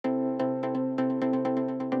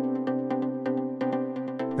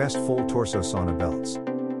Best Full Torso Sauna Belts.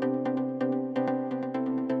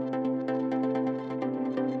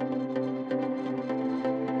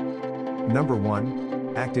 Number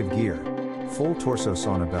 1. Active Gear. Full Torso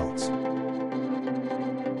Sauna Belts.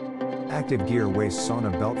 Active Gear Waist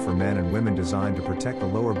Sauna Belt for men and women designed to protect the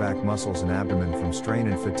lower back muscles and abdomen from strain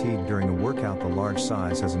and fatigue during a workout. The large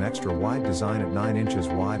size has an extra wide design at 9 inches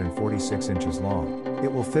wide and 46 inches long.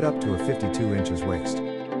 It will fit up to a 52 inches waist.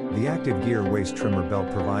 The Active Gear Waist Trimmer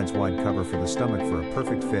Belt provides wide cover for the stomach for a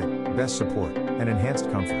perfect fit, best support, and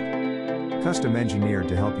enhanced comfort. Custom engineered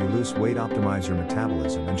to help you lose weight, optimize your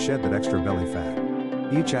metabolism, and shed that extra belly fat.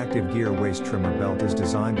 Each Active Gear Waist Trimmer Belt is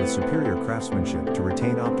designed with superior craftsmanship to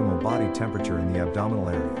retain optimal body temperature in the abdominal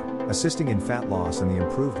area, assisting in fat loss and the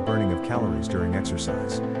improved burning of calories during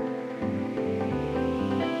exercise.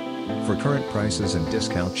 For current prices and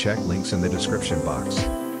discount, check links in the description box.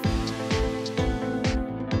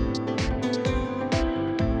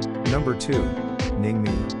 Number 2.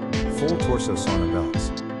 Ningmi Full Torso Sauna Belts.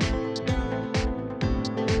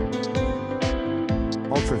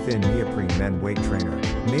 Ultra thin neoprene men weight trainer,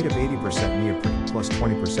 made of 80% neoprene plus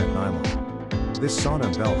 20% nylon. This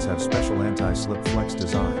sauna belts have special anti-slip flex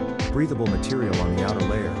design, breathable material on the outer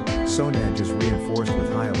layer, sewn edges reinforced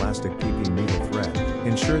with high elastic PP needle thread,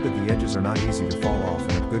 ensure that the edges are not easy to fall off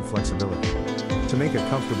and have good flexibility. To make a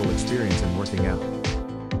comfortable experience in working out.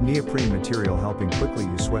 Neoprene material helping quickly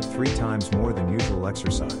you sweat 3 times more than usual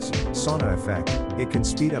exercise. Sauna effect, it can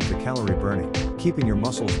speed up the calorie burning, keeping your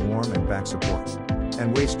muscles warm and back support.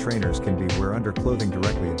 And waist trainers can be wear under clothing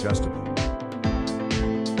directly adjustable.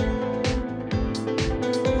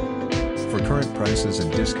 For current prices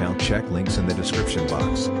and discount, check links in the description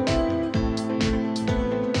box.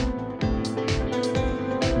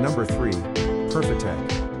 Number 3.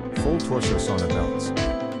 Perfitec Full Torso Sauna Belts.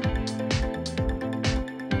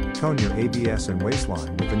 Tone your ABS and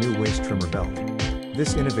waistline with the new waist trimmer belt.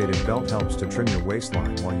 This innovative belt helps to trim your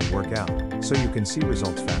waistline while you work out, so you can see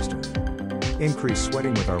results faster. Increase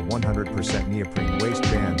sweating with our 100% neoprene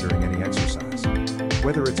waistband during any exercise.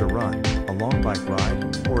 Whether it's a run, a long bike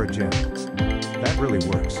ride, or a gym. That really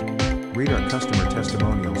works. Read our customer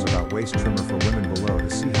testimonials about waist trimmer for women below to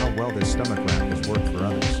see how well this stomach wrap has worked for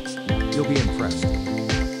others. You'll be impressed.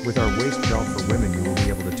 With our waist belt for women, you will be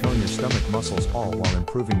able to tone your stomach muscles all while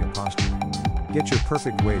improving your posture. Get your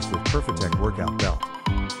perfect waist with Perfitec workout belt.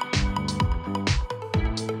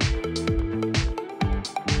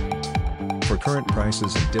 For current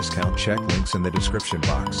prices and discount, check links in the description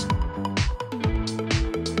box.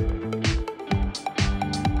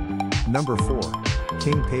 Number 4.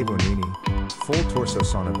 King Pavonini Full Torso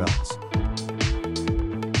Sauna Belts.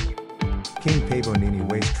 King Pavonini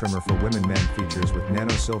Waist Trimmer for Women Men features with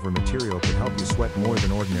nano silver material can help you sweat more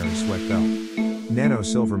than ordinary sweat belt. Nano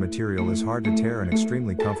silver material is hard to tear and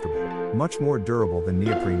extremely comfortable, much more durable than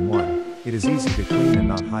neoprene one. It is easy to clean and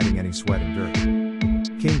not hiding any sweat and dirt.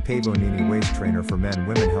 King Pavonini Waist Trainer for Men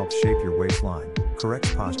Women helps shape your waistline,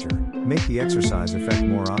 corrects posture, make the exercise effect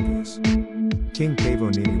more obvious. King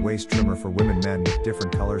Pavonini Waist Trimmer for Women Men with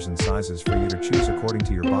different colors and sizes for you to choose according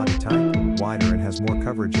to your body type, wider and has more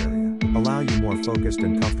coverage area, allow you more focused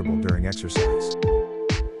and comfortable during exercise.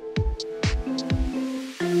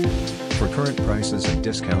 For current prices and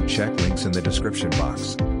discount, check links in the description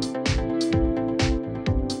box.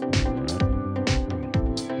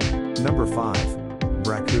 Number 5.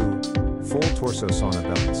 Braku Full Torso Sauna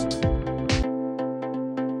Belts.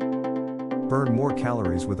 Burn more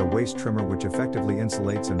calories with a waist trimmer which effectively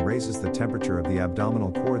insulates and raises the temperature of the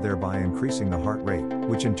abdominal core, thereby increasing the heart rate,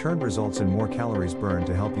 which in turn results in more calories burned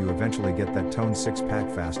to help you eventually get that toned six-pack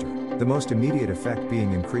faster. The most immediate effect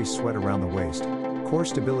being increased sweat around the waist. Core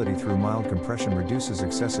stability through mild compression reduces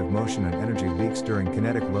excessive motion and energy leaks during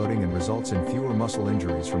kinetic loading and results in fewer muscle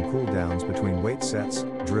injuries from cool downs between weight sets,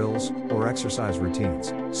 drills, or exercise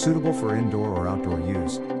routines. Suitable for indoor or outdoor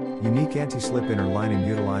use. Unique anti-slip inner lining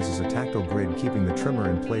utilizes a tactile grid, keeping the trimmer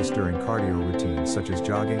in place during cardio routines such as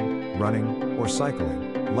jogging, running, or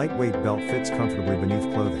cycling. Lightweight belt fits comfortably beneath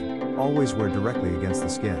clothing. Always wear directly against the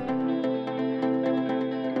skin.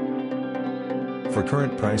 For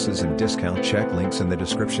current prices and discount, check links in the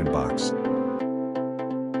description box.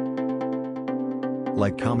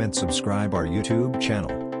 Like, comment, subscribe our YouTube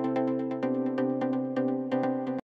channel.